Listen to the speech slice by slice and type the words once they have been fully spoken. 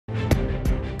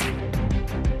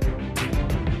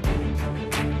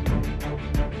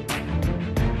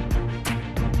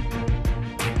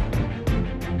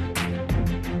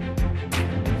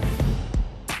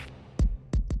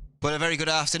Well, a very good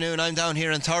afternoon. I'm down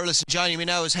here in Thurles. Joining me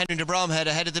now is Henry de Bromhead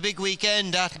ahead of the big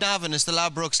weekend at Navan. It's the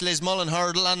Ladbrokes Lismullen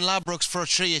Hurdle and Ladbrokes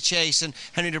Fortria Chase. And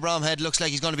Henry de Bromhead looks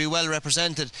like he's going to be well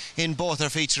represented in both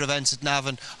our feature events at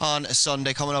Navan on a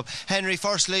Sunday coming up. Henry,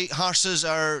 firstly, horses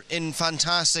are in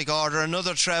fantastic order.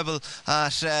 Another treble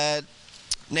at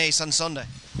Naas on Sunday.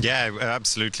 Yeah,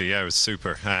 absolutely. Yeah, it was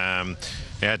super.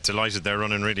 Yeah, delighted they're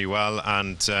running really well,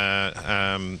 and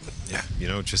yeah, you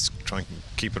know, just try and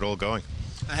keep it all going.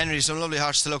 Henry, some lovely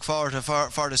horses to look forward to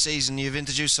for the season. You've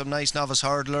introduced some nice novice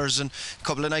hurdlers and a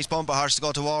couple of nice bumper horses to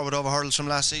go to war with over hurdles from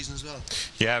last season as well.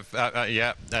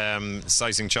 Yeah,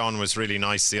 Sizing John was really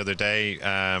nice the other day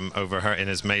over in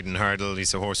his maiden hurdle.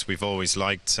 He's a horse we've always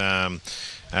liked. I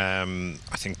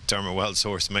think Dermot Wells'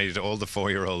 horse made all the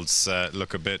 4-year-olds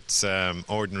look a bit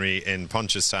ordinary in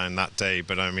Punchestown that day,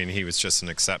 but I mean, he was just an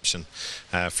exception.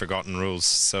 Forgotten rules.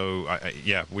 So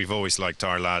yeah, we've always liked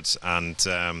our lad, and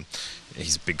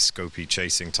he's a big scopy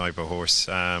chasing type of horse.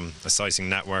 A Sizing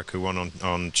Network, who won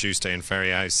on Tuesday in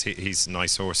Ferryhouse, he's a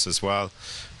nice horse as well.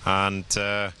 And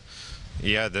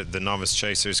yeah, the novice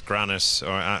chasers, Granite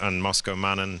and Moscow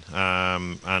Manon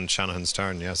and Shanahan's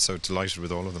Turn. Yeah, so delighted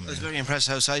with all of them. I was very impressed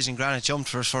how Sizing Granite jumped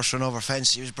for his first run over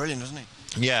fence. He was brilliant, wasn't he?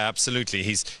 Yeah, absolutely.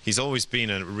 He's always been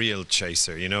a real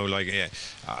chaser, you know. Like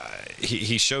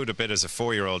he showed a bit as a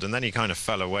 4-year-old, and then he kind of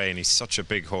fell away. And he's such a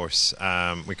big horse.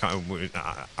 Alan,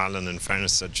 in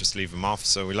fairness, said just leave him off,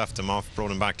 so we left him off.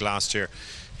 Brought him back last year.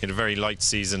 He had a very light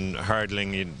season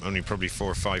hurdling. He had only probably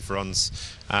 4 or 5 runs,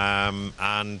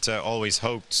 and always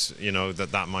hoped, you know,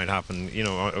 that might happen. You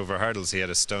know, over hurdles he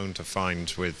had a stone to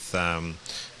find with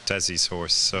Desi's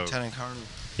horse. So Lieutenant Colonel.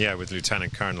 Yeah, with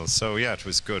Lieutenant Colonel. So yeah, it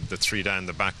was good. The 3 down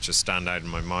the back just stand out in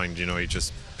my mind. You know, he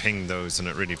just pinged those, and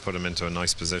it really put him into a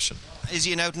nice position. Is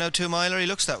he an out-and-out 2-miler? He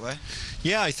looks that way.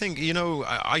 Yeah, I think, you know,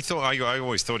 I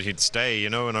always thought he'd stay, you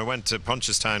know, and I went to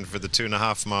Punchestown for the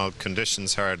 2.5-mile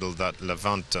conditions hurdle that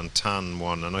Levant and Tan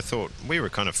won, and I thought we were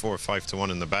kind of 4 or 5 to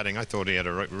 1 in the betting. I thought he had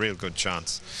a real good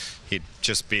chance. He'd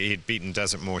beaten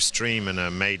Desert Moor Stream in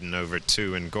a maiden over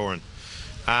 2 in Goran.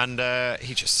 And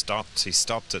he just stopped. He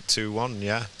stopped at 2-1.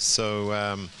 Yeah.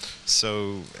 So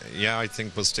yeah, I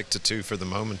think we'll stick to 2 for the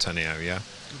moment, anyhow. Yeah.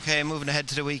 Okay, moving ahead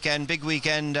to the weekend. Big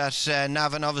weekend at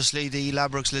Navan, obviously the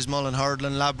Ladbrokes Lismullen Hurdle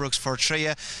and Ladbrokes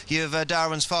Fortria. You have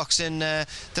Darwin's Fox in the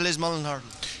Lismullen Hurdle.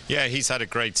 Yeah, he's had a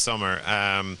great summer.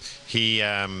 He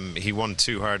won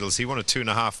 2 hurdles. He won a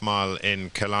 2.5-mile in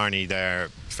Killarney there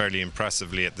fairly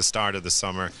impressively at the start of the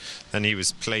summer. Then he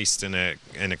was placed in a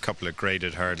couple of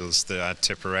graded hurdles at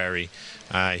Tipperary.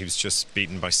 He was just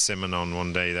beaten by Simon on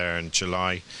one day there in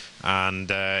July,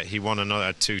 and he won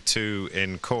another 2-2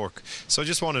 in Cork. So I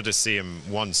just wanted to see him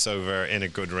once over in a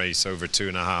good race over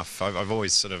 2.5. I've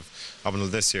always sort of, up until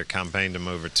this year, campaigned him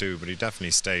over 2, but he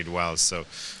definitely stayed well. So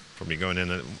probably going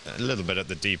in a little bit at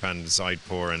the deep end,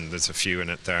 Zydpour, and there's a few in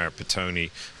it there, Petoni.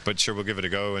 But sure, we'll give it a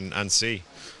go and see.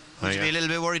 Would you be a little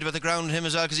bit worried about the ground with him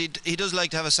as well, because he does like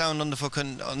to have a sound underfoot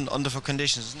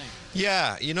conditions, doesn't he?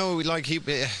 Yeah, you know, like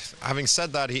having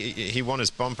said that, he won his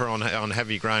bumper on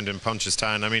heavy ground in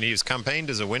Punchestown. I mean, he was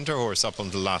campaigned as a winter horse up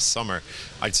until last summer.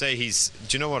 I'd say do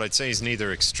you know what? I'd say he's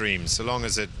neither extreme, so long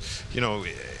as it, you know,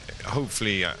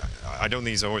 hopefully, I don't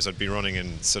think he's a horse I'd be running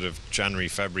in sort of January,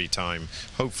 February time.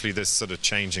 Hopefully this sort of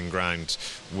changing ground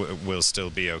will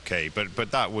still be okay, but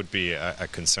that would be a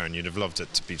concern. You'd have loved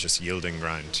it to be just yielding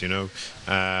ground, you know.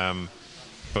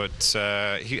 But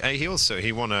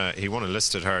he won a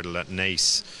listed hurdle at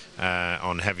Naas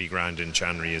on heavy ground in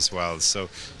January as well. So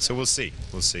we'll see.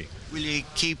 Will you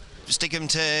stick him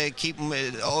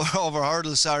over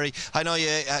hurdles? Sorry, I know you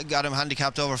got him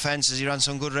handicapped over fences. He ran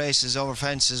some good races over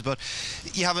fences, but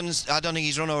you haven't. I don't think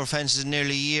he's run over fences in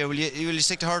nearly a year. Will you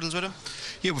stick to hurdles with him?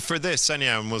 Yeah, for this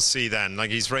anyhow, and we'll see then.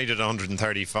 Like, he's rated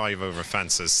 135 over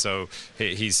fences, so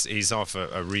he's off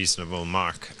a reasonable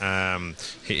mark.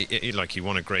 He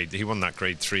won that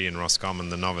grade 3 in Roscommon,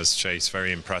 the novice chase,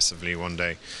 very impressively one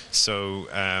day. So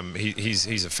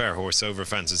he's a fair horse over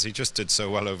fences. He just did so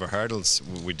well over hurdles.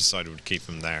 We decided we'd keep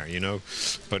him there, you know.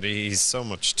 But he's so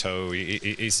much toe.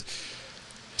 He's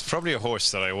probably a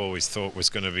horse that I always thought was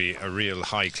going to be a real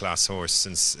high-class horse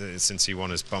since he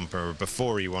won his bumper, or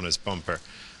before he won his bumper.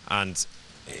 And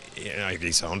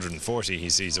he's 140.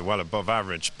 He's a well above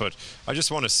average. But I just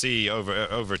want to see over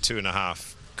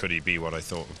 2.5. Could he be what I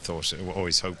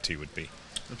always hoped he would be?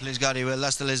 Well, please God he will.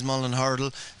 That's the Lismullen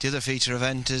Hurdle. The other feature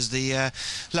event is the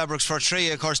Ladbrokes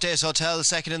Fortria. Of course, Days Hotel,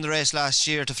 second in the race last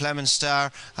year to Fleming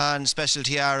Star and Special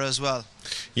Tiara as well.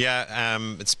 Yeah,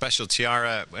 it's Special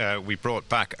Tiara we brought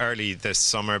back early this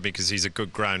summer because he's a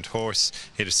good ground horse.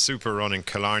 He had a super run in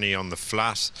Killarney on the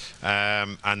flat,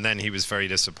 and then he was very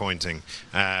disappointing.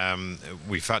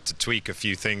 We've had to tweak a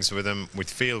few things with him. We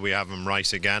feel we have him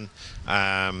right again.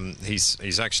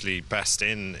 He's actually best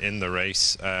in the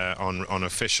race on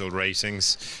official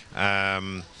ratings.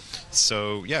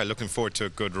 So yeah, looking forward to a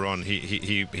good run.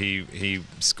 He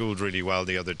schooled really well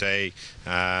the other day,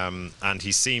 and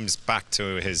he seems back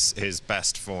to his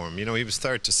best form. You know, he was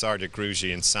third to Sarda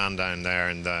Grugy in Sandown there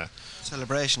in the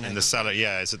celebration.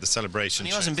 Yeah, is it the celebration?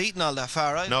 And he wasn't beaten all that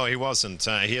far, right? No, he wasn't.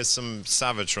 He has some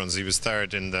savage runs. He was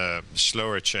third in the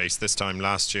Schloer Chase this time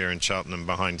last year in Cheltenham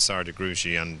behind Sarda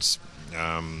Grugy and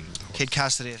Kid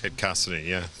Cassidy. Kid Cassidy,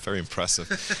 yeah, very impressive.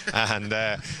 And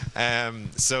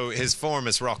so his form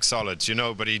is rock solid, you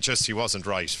know, but he wasn't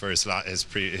right for his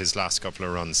last couple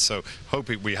of runs. So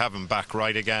hoping we have him back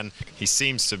right again. He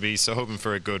seems to be, so hoping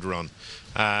for a good run.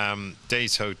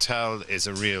 Days Hotel is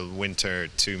a real winter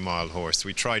 2-mile horse.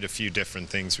 We tried a few different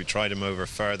things. We tried him over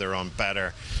further on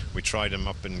Better. We tried him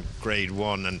up in Grade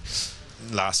 1 and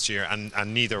last year, and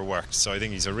neither worked. So I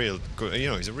think he's a real good, you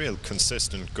know, he's a real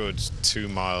consistent good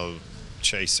 2-mile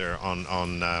chaser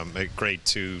on a Grade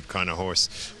 2 kind of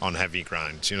horse on heavy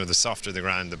ground. You know, the softer the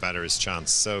ground, the better his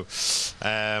chance. So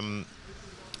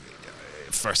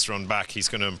first run back, he's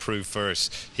going to improve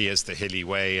first. He has the Hilly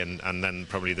Way and then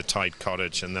probably the Tide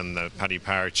Cottage and then the Paddy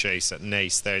Power Chase at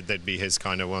Naas. They'd be his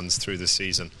kind of ones through the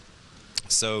season.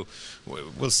 So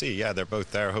we'll see. Yeah, they're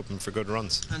both there hoping for good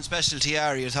runs. And Special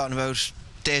Tiara, you're talking about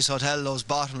Days Hotel, those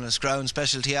bottomless ground.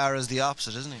 Special Tiara is the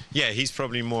opposite, isn't he? Yeah, he's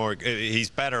probably more, he's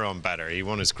better on Better. He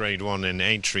won his Grade 1 in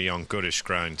Aintree on goodish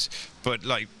ground. But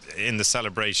like in the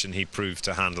celebration, he proved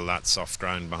to handle that soft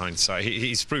ground behind side.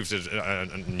 He's proved it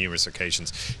on numerous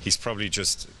occasions. He's probably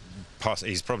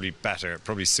better,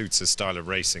 probably suits his style of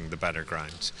racing, the better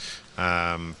ground.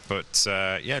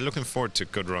 Yeah, looking forward to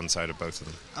good runs out of both of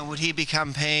them. And would he be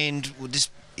campaigned?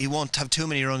 He won't have too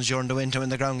many runs during the winter when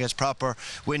the ground gets proper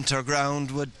winter ground.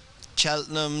 Would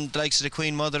Cheltenham, the likes of the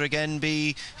Queen Mother again,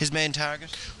 be his main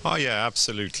target? Oh yeah,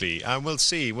 absolutely. We'll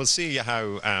see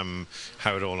how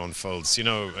it all unfolds. You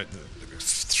know,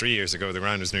 3 years ago the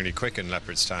ground was nearly quick in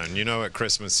Leopardstown, you know, at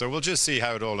Christmas. So we'll just see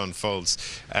how it all unfolds.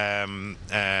 And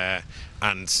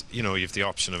you know, you have the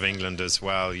option of England as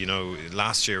well. You know,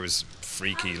 last year was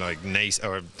freaky, like Naas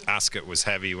or Ascot was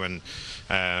heavy when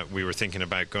we were thinking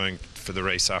about going for the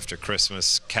race after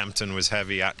Christmas. Kempton was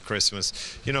heavy at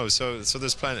Christmas, you know, so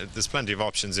there's plenty of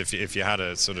options if you had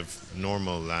a sort of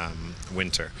normal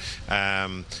winter.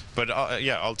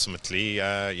 Yeah, ultimately,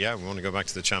 yeah, we want to go back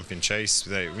to the Champion Chase.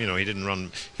 You know,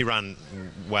 he ran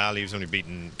well. He was only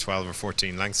beaten 12 or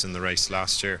 14 lengths in the race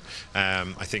last year.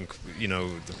 I think, you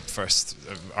know,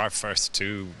 our first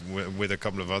two with a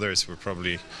couple of others were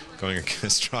probably going a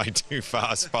stride too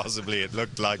fast, possibly, it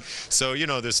looked like. So, you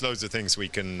know, there's loads of things we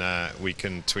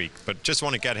can tweak, but just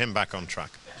want to get him back on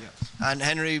track. Yeah. And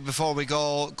Henry, before we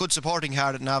go, good supporting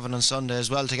card at Navan on Sunday as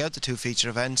well to get the two feature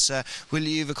events. Will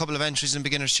you have a couple of entries in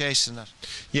Beginner's Chase in that?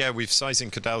 Yeah, we've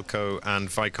Sizing Cadelco and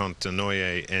Viscount de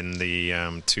Noyer in the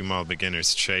 2-mile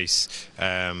Beginner's Chase.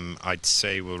 I'd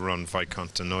say we'll run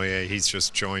Viscount de Noyer. He's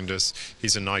just joined us.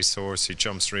 He's a nice horse. He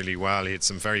jumps really well. He had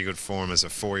some very good form as a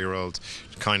 4-year-old.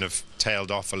 Kind of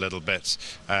tailed off a little bit.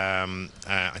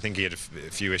 I think he had a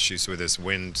few issues with his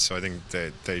wind, so I think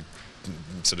they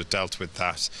sort of dealt with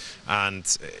that. And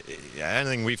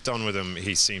anything we've done with him,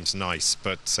 he seems nice,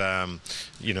 but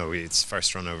you know, it's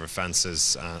first run over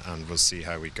fences, and we'll see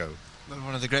how we go. Well,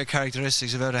 one of the great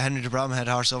characteristics about a Henry de Bromhead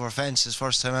horse over fence his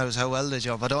first time out is how well they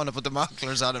jump. I don't want to put the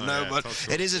mockers on him now, but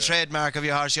it is a trademark of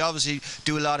your horse. You obviously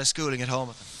do a lot of schooling at home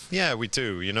with them. Yeah, we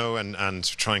do, you know, and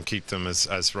try and keep them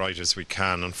as right as we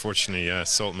can. Unfortunately,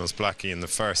 Saltmills Blackie in the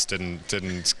first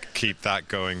didn't keep that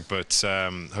going, but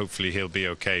hopefully he'll be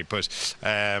okay. But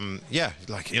yeah,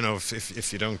 like, you know,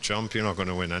 if you don't jump, you're not going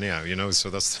to win anyhow, you know. So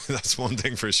that's one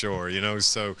thing for sure, you know.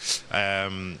 So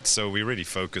we really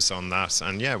focus on that,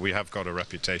 and yeah, we have got a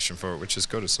reputation for it, which is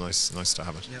good. It's nice to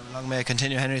have it. Yeah, well, long may it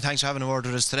continue, Henry. Thanks for having a word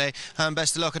with us today, and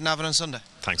best of luck at Navan on Sunday.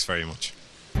 Thanks very much.